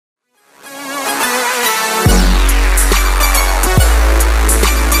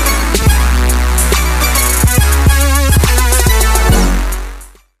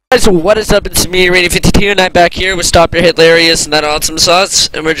Guys, what is up? It's me, Rainy52, and I'm back here with Stop Your Hilarious and that awesome sauce,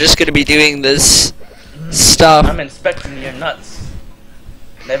 and we're just gonna be doing this stuff. I'm inspecting your nuts.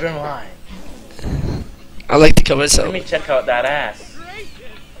 Never mind. I like to kill myself. Let me check out that ass.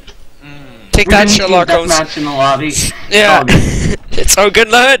 Take that, Sherlock Holmes. Match in the lobby. Yeah, it's so good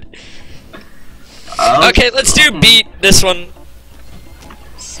in the hood. Okay, let's do beat this one.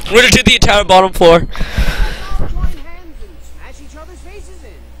 We're gonna do the entire bottom floor.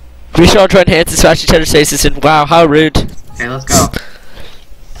 We should all join hands and smash each other's faces in. Wow, how rude. Okay, let's go.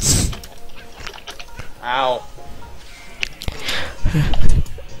 Ow.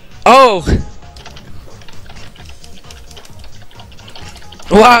 Oh!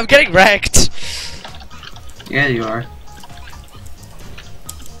 Wow, I'm getting wrecked. Yeah, you are.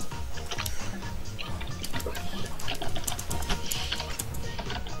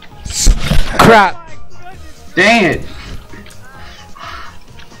 Crap. Dang it.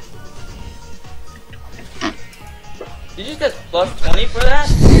 Did you just plus 20 for that?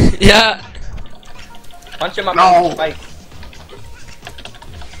 Yeah. Punch him up No. on the spike.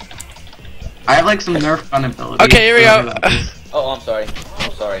 I have like some nerf gun ability. Okay, here we go. Oh, I'm sorry.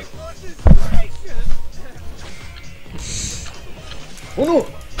 I'm sorry. Oh no!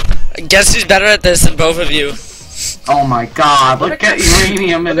 Guess who's better at this than both of you? Oh my god, look at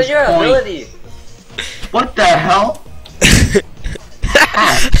uranium in Look this at your point. ability. What the hell?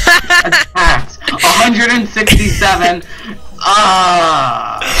 Attacks. 167. You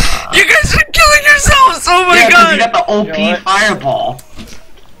guys are killing yourselves! Oh my yeah, god! You got the OP You know what? fireball.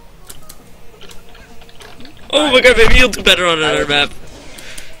 Oh my god, maybe you'll do better on another map.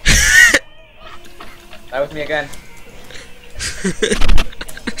 That was me again.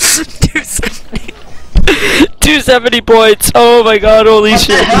 270. 270 points. Oh my god, holy What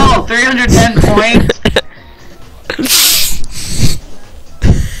shit. the hell? 310 points?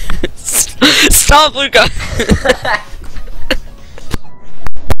 Stop, Luca.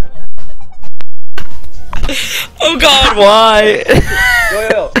 Oh god, why?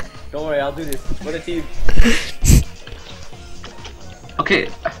 Yo. Don't worry, I'll do this. What a team. Okay.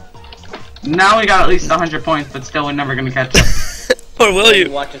 Now we got at least 100 points, but still we're never gonna catch up. Or will you?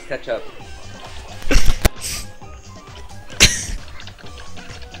 Watch us catch up.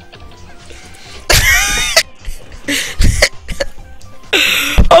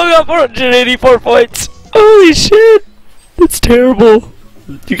 Oh god, 484 points. Holy shit. That's terrible.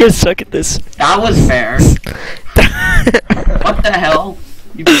 You guys suck at this. That was fair. What the hell?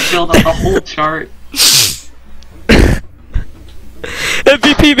 You just filled up the whole chart.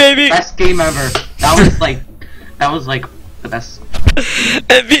 MVP, baby. Best game ever. That was like the best.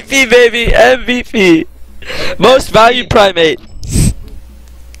 MVP, baby. MVP. Most valued primate.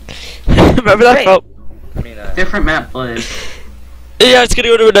 Remember that? Wait. Oh. I mean, Different map plays. Yeah, it's gonna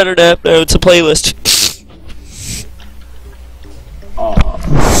go to another nap now. It's a playlist. Oh.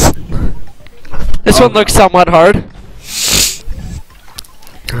 This one looks somewhat hard.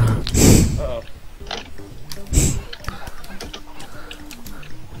 uh-oh.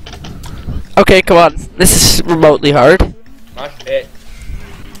 Okay, come on. This is remotely hard. Not it.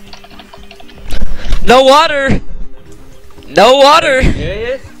 No water! No water!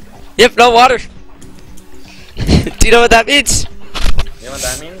 Serious? Yep, no water. Do you know what that means? You know what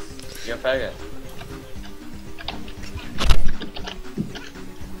that means? You're a faggot.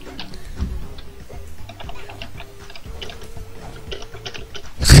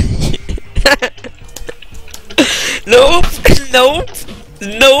 Nope. Nope.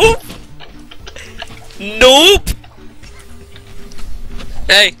 Nope. Nope.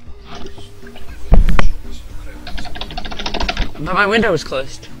 Hey. But my window was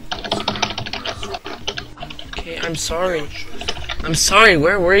closed. Okay, I'm sorry. I'm sorry,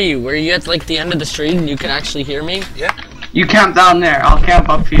 where were you? Were you at like the end of the street and you could actually hear me? Yeah. You camp down there. I'll camp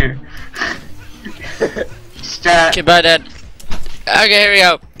up here. Strat. Okay, bye, Dad. Okay, here we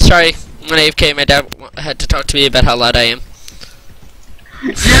go. Sorry, I'm an AFK. My dad had to talk to me about how loud I am.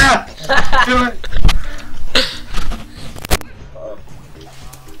 Yeah. Do it.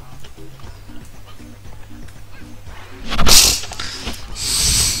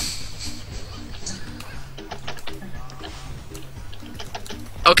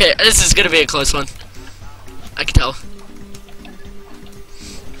 Okay, this is gonna be a close one. I can tell.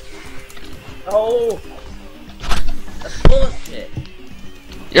 Oh. That's bullshit.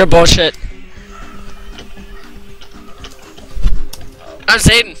 You're bullshit. I'm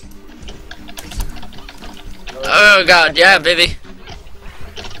Satan. Oh god, yeah, baby.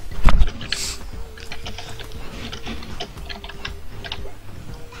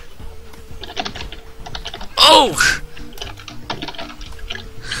 Oh!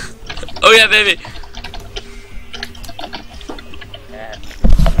 Oh yeah, baby. Yeah.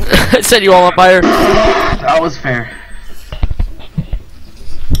 I said you all on fire. That was fair.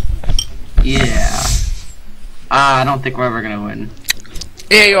 Yeah. I don't think we're ever gonna win.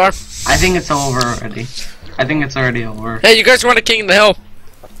 Yeah, you are. I think it's over already. I think it's already over. Hey, you guys want a King of the Hill?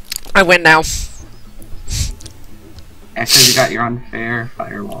 I win now. Yeah, 'cause you got your unfair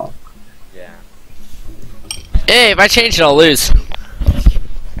firewall. Yeah. Hey, if I change it, I'll lose.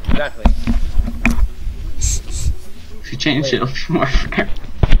 Exactly. If you change it, it'll be more fair.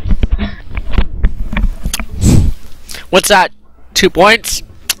 What's that? 2 points?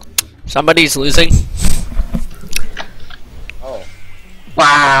 Somebody's losing. Oh.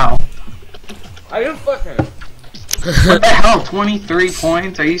 Wow. Are you fucking? What the hell? 23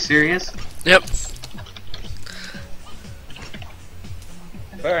 points? Are you serious? Yep.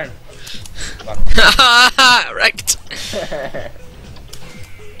 Burn. Wrecked.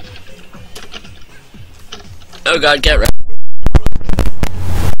 Oh god, get wrecked.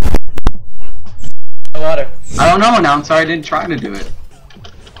 Water. I don't know, announcer. I didn't try to do it.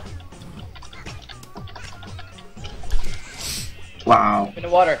 Wow. In the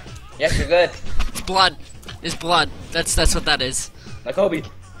water. Yes, you're good. It's blood. It's blood. That's what that is. Like Kobe.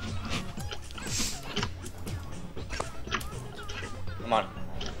 Come on.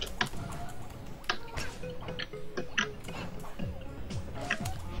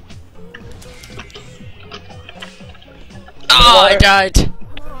 Oh, I died.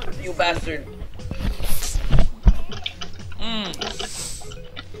 You bastard. Mm.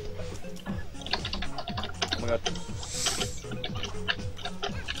 Oh my god.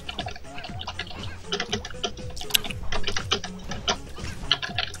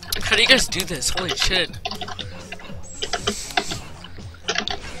 How do you guys do this? Holy shit.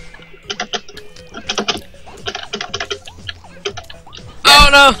 Oh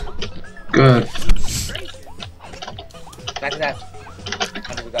no! Good. Back to that.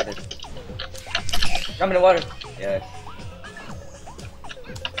 I think we got it. Jump in the water. Yes.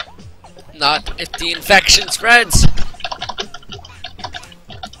 Not if the infection spreads.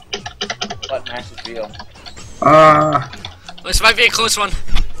 What match is real? This might be a close one.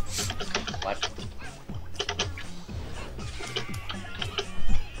 What?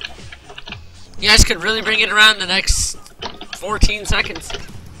 You guys could really bring it around in the next 14 seconds.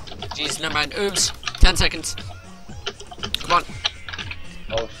 Jeez, never mind. Oops. 10 seconds. Come on.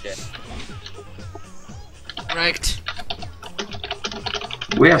 Oh shit. Right.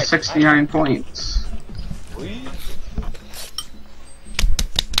 We have 69 points.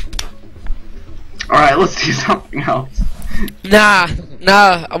 Alright, let's do something else. Nah.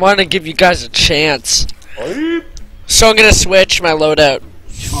 I want to give you guys a chance. So I'm gonna switch my loadout.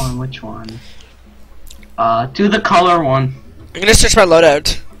 Which one? Do the color one. I'm gonna switch my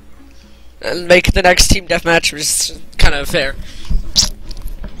loadout. And make the next team deathmatch just kind of fair.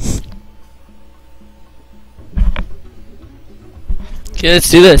 Okay, let's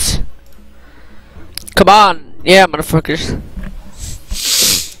do this. Come on. Yeah, motherfuckers.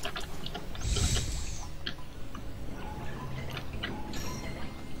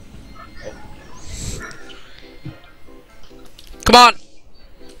 Come on.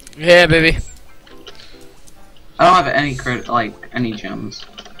 Yeah, baby. I don't have any any gems.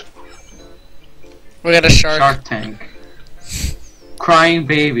 We got a shark. Shark Tank. Crying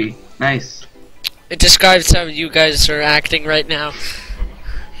baby. Nice. It describes how you guys are acting right now.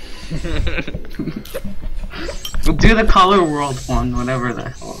 We'll do the color world one, whatever the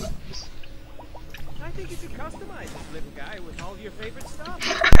hell that is. I think you should customize this little guy with all your favorite stuff.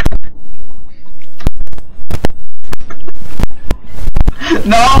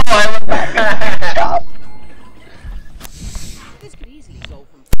 No, I went back. Stop. This could easily go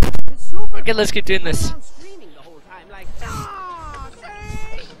from super Okay, let's keep doing this. screaming the whole time like no,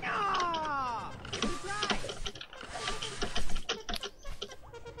 say no. Give it a try.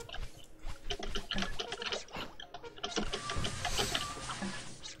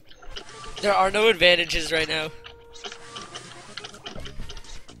 There are no advantages right now.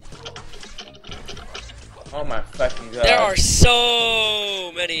 Oh my fucking god. There are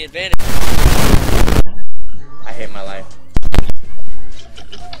so many advantages. I hate my life.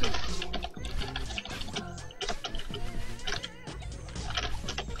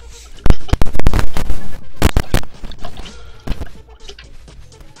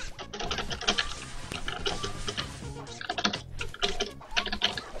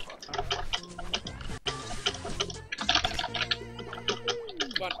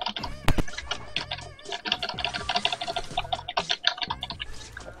 Come on.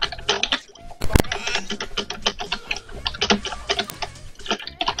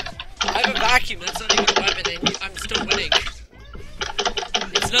 vacuum. That's not even a weapon, and I'm still winning.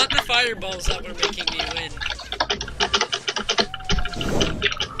 It's not the fireballs that were making me win.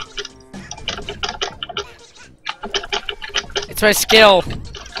 It's my skill,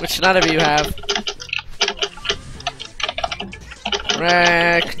 which none of you have.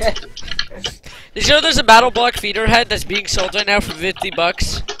 Wrecked. Did you know there's a Battleblock feeder head that's being sold right now for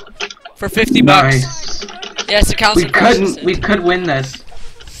 $50? For $50 Nice. Yes, it counts. We could win this.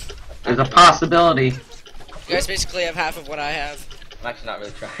 There's a possibility. You guys basically have half of what I have. I'm actually not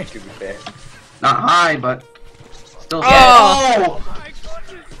really trying, to be fair. Not high, but still. Oh! My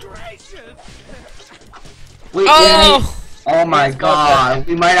goodness gracious! Wait, Oh! Oh my god,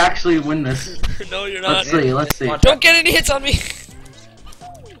 we might actually win this. No, you're not. Let's see. Don't get any hits on me.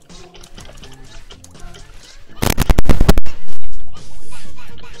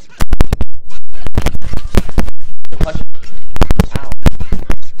 Ow.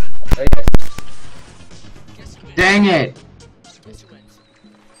 There you go. Dang it.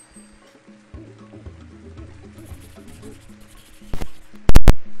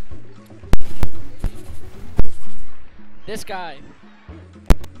 This guy.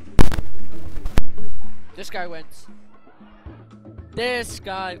 This guy wins. This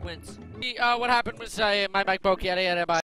guy wins. What happened was my mic broke. Yada yada. Bye.